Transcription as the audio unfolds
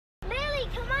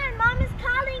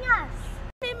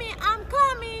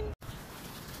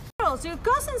Girls, your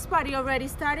cousin's party already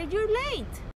started. You're late.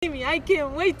 Mimi, I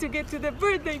can't wait to get to the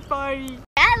birthday party.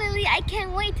 Yeah, Lily, I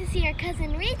can't wait to see your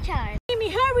cousin Richard. Mimi,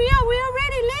 hurry up. We're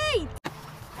already late.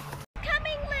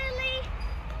 Coming, Lily.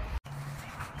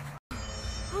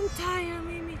 I'm tired,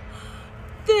 Mimi.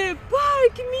 The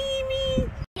park,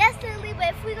 Mimi. Yes, Lily,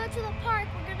 but if we go to the park,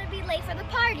 we're going to be late for the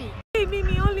party. Hey,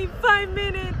 Mimi, only 5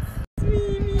 minutes.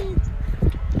 Mimi.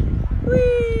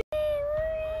 Whee!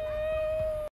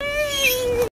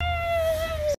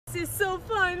 This is so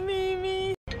fun,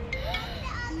 Mimi.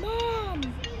 Mom.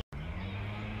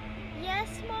 Yes,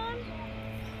 Mom?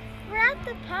 We're at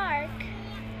the park.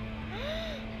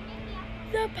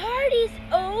 The party's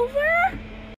over?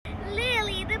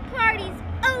 Lily, the party's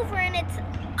over and it's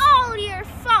all your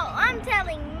fault. I'm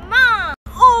telling Mom.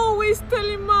 Always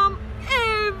telling Mom.